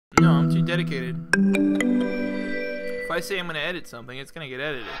I'm too dedicated. If I say I'm gonna edit something, it's gonna get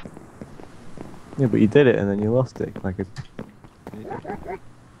edited. Yeah, but you did it and then you lost it. Like a...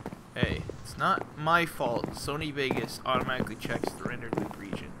 Hey, it's not my fault. Sony Vegas automatically checks the rendered loop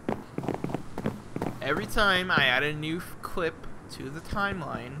region. Every time I add a new clip to the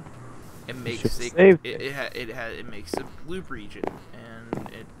timeline, it makes it makes a loop region, and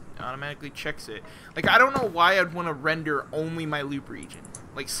it automatically checks it. Like, I don't know why I'd want to render only my loop region.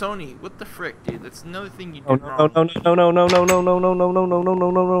 Like, Sony, what the frick, dude? That's another thing you did wrong. No.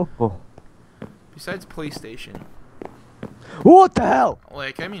 Oh. Besides PlayStation. What the hell?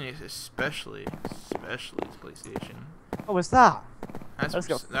 Like, I mean, especially PlayStation. What was that? That's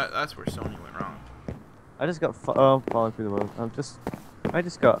where Sony went wrong. I just got falling through the world. I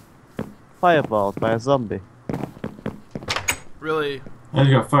just got fireballed by a zombie. Really? I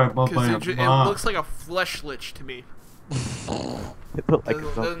just got fireballed by a it looks like a flesh lich to me. It looked like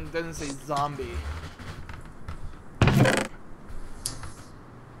a zombie. Doesn't say zombie.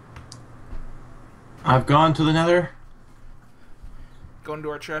 I've gone to the nether. Going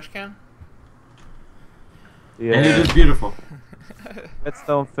to our trash can? Yeah. And it is beautiful.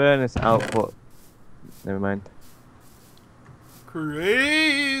 Redstone furnace output. Never mind.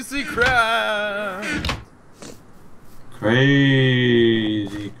 Crazy crap.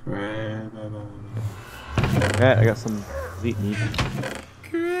 Crazy crap. Yeah, I got some elite meat.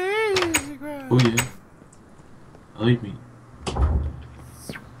 Crazy crap. Oh yeah. Elite meat.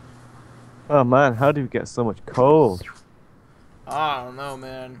 Oh man, how do you get so much coal? I don't know,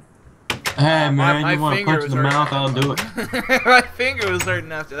 man. Hey man, my you want to punch in the mouth? I'll do it. My finger was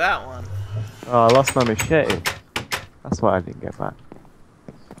hurting after that one. Oh, I lost my machete. That's why I didn't get back.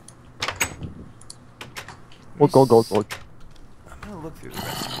 Oh, gold. I'm gonna look through the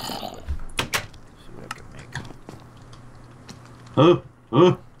recipe. See what I can make.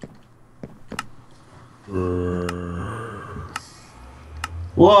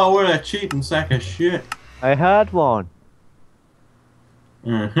 Whoa, what a cheating sack of shit. I had one.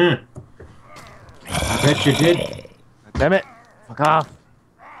 I bet you did. Damn it. Fuck off.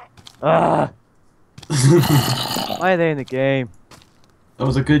 Ah. Why are they in the game? That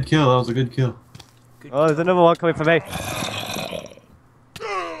was a good kill. Oh, there's another one coming for me.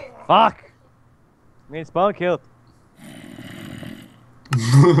 Fuck. I mean, spawn killed.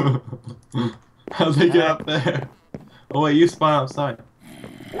 How'd they get up there? Oh wait, you spawn outside.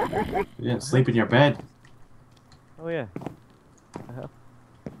 You didn't sleep in your bed. Oh yeah.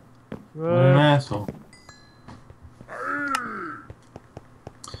 What an asshole.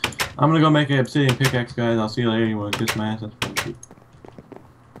 I'm gonna go make an obsidian pickaxe, guys. I'll see you later. You wanna kiss my ass?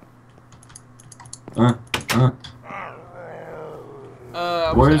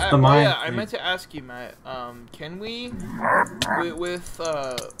 Where's the mine? Yeah, I meant to ask you, Matt. Can we, with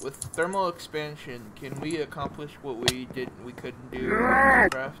thermal expansion, can we accomplish what we couldn't do in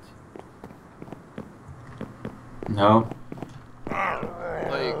BEARDCRAFT? No.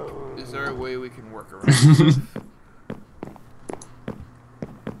 Like, is there a way we can work around this?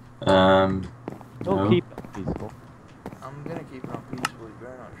 Don't No. keep it peaceful. I'm gonna keep it on peaceful. You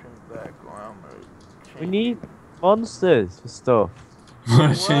better not shrink back, or I'm gonna change. We need monsters for stuff. I'm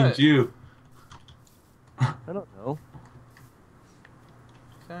gonna change you. I don't know.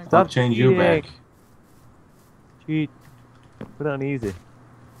 Exactly. I'll change you back. Cheat. Put it on easy.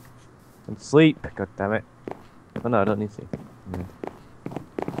 And sleep. God damn it. Oh no, I don't need to. Yeah.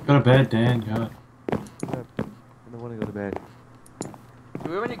 Go to bed, Dan. God. I don't want to go to bed. Do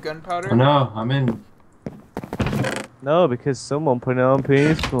we have any gunpowder? Oh no, I'm in. No, because someone put it on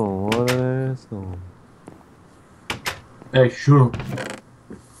peaceful. What an asshole. Hey, shoot.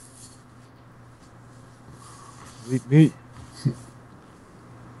 Eat meat.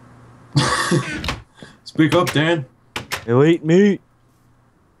 Speak up, Dan. Elite meat.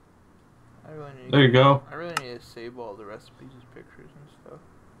 I really need. There you go. I really need to save all the recipes as pictures and stuff.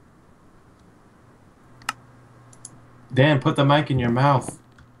 Dan, put the mic in your mouth.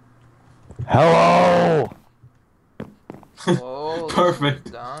 Hello. Whoa,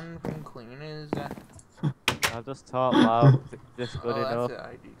 Perfect. Done from cleaning is that? I just talk loud. Just good enough. That's an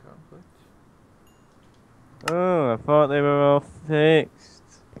ID conflict. Oh, I thought they were all fixed.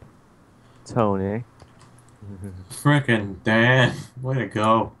 Tony. Frickin' Dan. Way to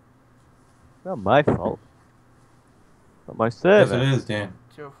go. Not my fault. Not my Yes, server. it is, Dan.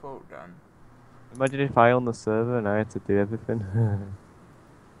 It's your fault, done. Imagine if I owned the server and I had to do everything.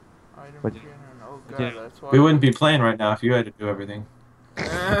 Item But- generator. Oh god, Yeah. that's why. We wouldn't be playing right now if you had to do everything.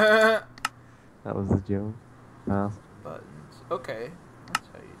 That was the joke. Oh. Buttons. Okay. That's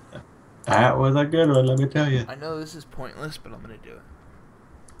how you. That was a good one, let me tell you. I know this is pointless, but I'm gonna do it.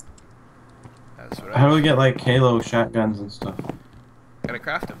 That's what How do we get like Halo shotguns and stuff? Gotta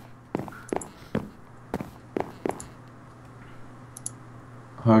craft them.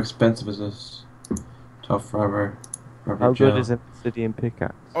 How expensive is this? Tough rubber. How gel. good is an obsidian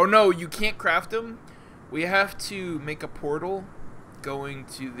pickaxe? Oh no, you can't craft them. We have to make a portal going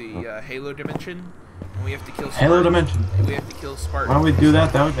to the Halo dimension, and we have to kill Halo dimension. We have to kill Spartan. Why don't we do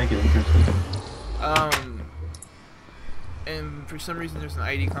that? That would make it interesting. And for some reason there's an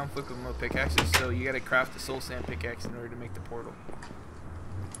ID conflict with no pickaxes, so you gotta craft a soul sand pickaxe in order to make the portal.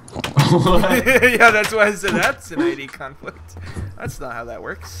 Yeah, that's why I said that's an ID conflict. That's not how that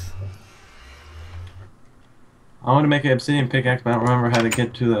works. I want to make an obsidian pickaxe, but I don't remember how to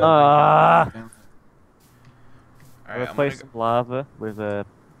get to the. Alright, Alright, replace some lava with a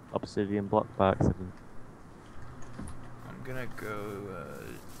obsidian block by accident. I'm gonna go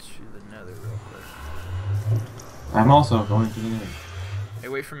to the nether real quick. I'm also going to the nether. Hey,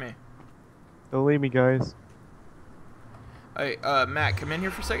 wait for me. Don't leave me, guys. Hey, Matt, come in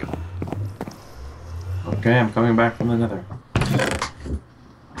here for a second. Okay, I'm coming back from the nether.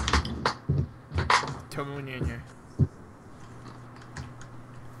 Tell me when you're in here.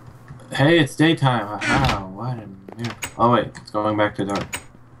 Hey, it's daytime. Aha, what in here? Oh wait, it's going back to dark.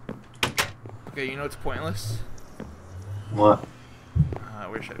 Okay, you know it's pointless? What?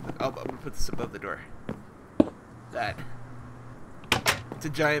 Where should I put? Oh, I'm gonna put this above the door. That. It's a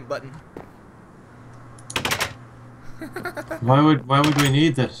giant button. Why would we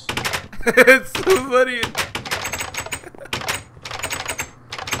need this? It's so funny.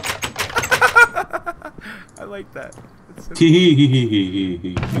 I like that. It's so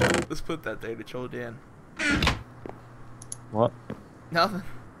Let's put that there to troll Dan. What? Nothing.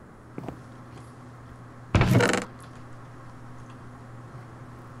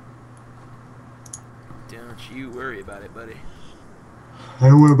 Don't you worry about it, buddy. I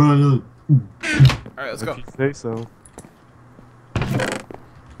don't worry about it. Alright, let's go. If you say so.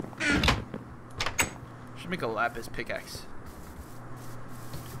 Should make a lapis pickaxe.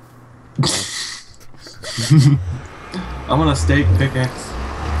 I want a steak pickaxe.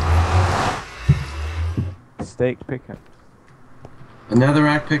 Steak pickaxe. A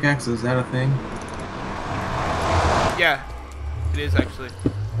netherrack pickaxe, is that a thing? Yeah, it is actually.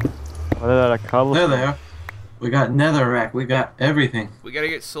 What are that, a cobblestone? There they are. We got netherrack. We got everything. We gotta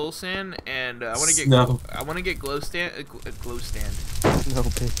get soul sand, and I wanna get Snow. I wanna get glow stand. Glow stand. No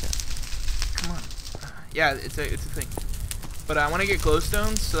pickaxe. Come on. Yeah, it's a thing. But I wanna get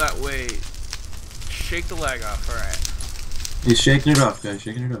glowstones so that way. Shake the lag off. All right. He's shaking it off, guys.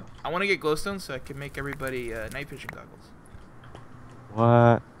 Shaking it off. I want to get glowstones so I can make everybody night vision goggles.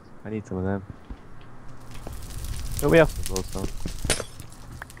 What? I need some of them. Don't we have some glowstone?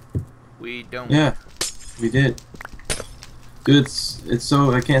 We don't. Yeah, we did. Dude, it's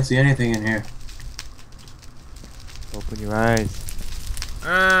so I can't see anything in here. Open your eyes.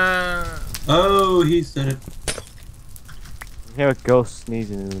 Oh, he said it. I hear a ghost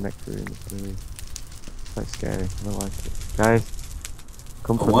sneezing in the next room. It's really quite scary. I don't like it. Guys,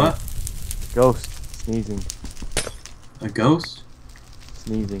 come for what? me. Ghost sneezing. A ghost?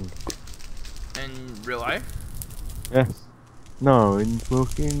 Sneezing. In real life? Yes. No, in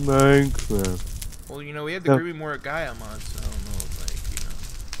fucking Minecraft. Well, you know, we had the No. Groovy More Gaia mod, so I don't know, like, you know.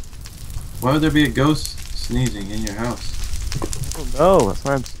 Why would there be a ghost sneezing in your house? I don't know. That's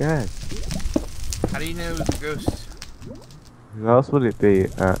why I'm scared. How do you know it was a ghost? Who else would it be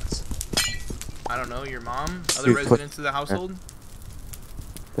at? I don't know, your mom? Other Dude, residents of the household?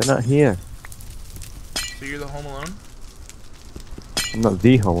 They're not here. So you're the home alone? I'm not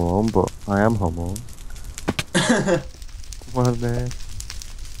the home alone, but I am home alone. One there.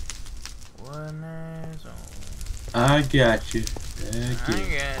 One is on. I got you. I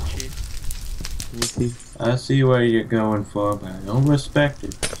got you. You see? I see where you're going for, but I don't respect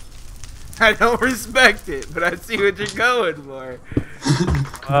it. I don't respect it, but I see what you're going for.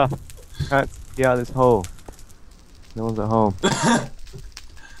 Ah, can't get out of this hole. No one's at home.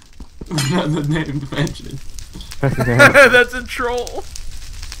 Not the name dimension. That's a troll.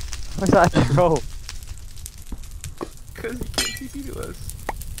 Why's that a troll? Because you can't TP to us.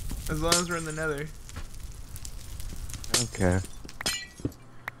 As long as we're in the nether. I don't care.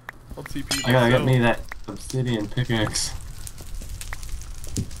 I'll TP you. I gotta get me that obsidian pickaxe.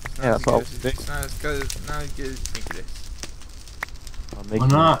 Yeah, that's all. It's not as good as you think it is. I'll make Why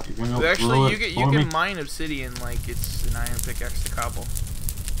you- not? You're gonna But blow actually, it you for me? can mine obsidian like it's an iron pickaxe to cobble.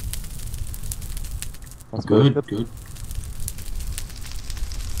 That's Good, good.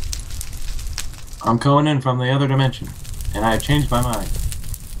 I'm going in from the other dimension, and I have changed my mind.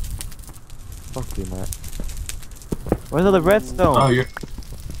 Fuck you, Matt. Where's all the redstone? Oh, you're.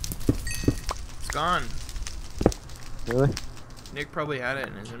 gone. Really? Nick probably had it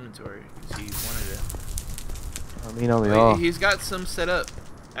in his inventory because he wanted it. I mean, only Wait, are. he's got some set up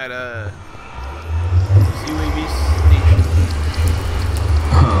at a UAV station.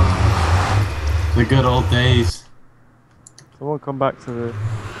 The good old days. Someone come back to the.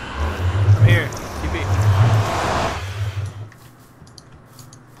 I'm here. TP.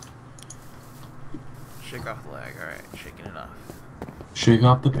 Shake off the lag. Alright, shaking it off. Shake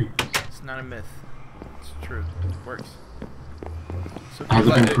off the beat. It's not a myth. It's true. It works. So How's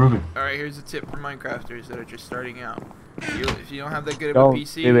it been proven? Alright, here's a tip for Minecrafters that are just starting out. If you don't have that good of Don't a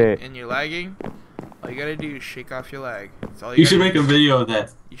PC do it. and you're lagging, all you gotta do is shake off your lag. That's all You gotta should make do. a video of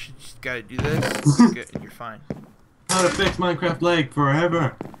that. You should just gotta do this, and you're fine. How to fix Minecraft lag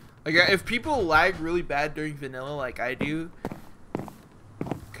forever. Like, if people lag really bad during vanilla like I do,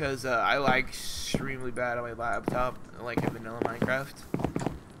 because I lag extremely bad on my laptop, like in vanilla Minecraft,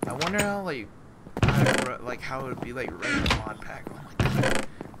 I wonder how, how it would be like running a mod pack. Oh my god.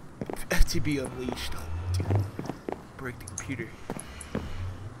 FTB unleashed. Oh, dude. Break the computer.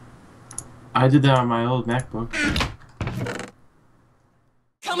 I did that on my old MacBook.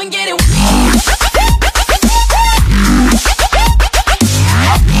 Come and get it.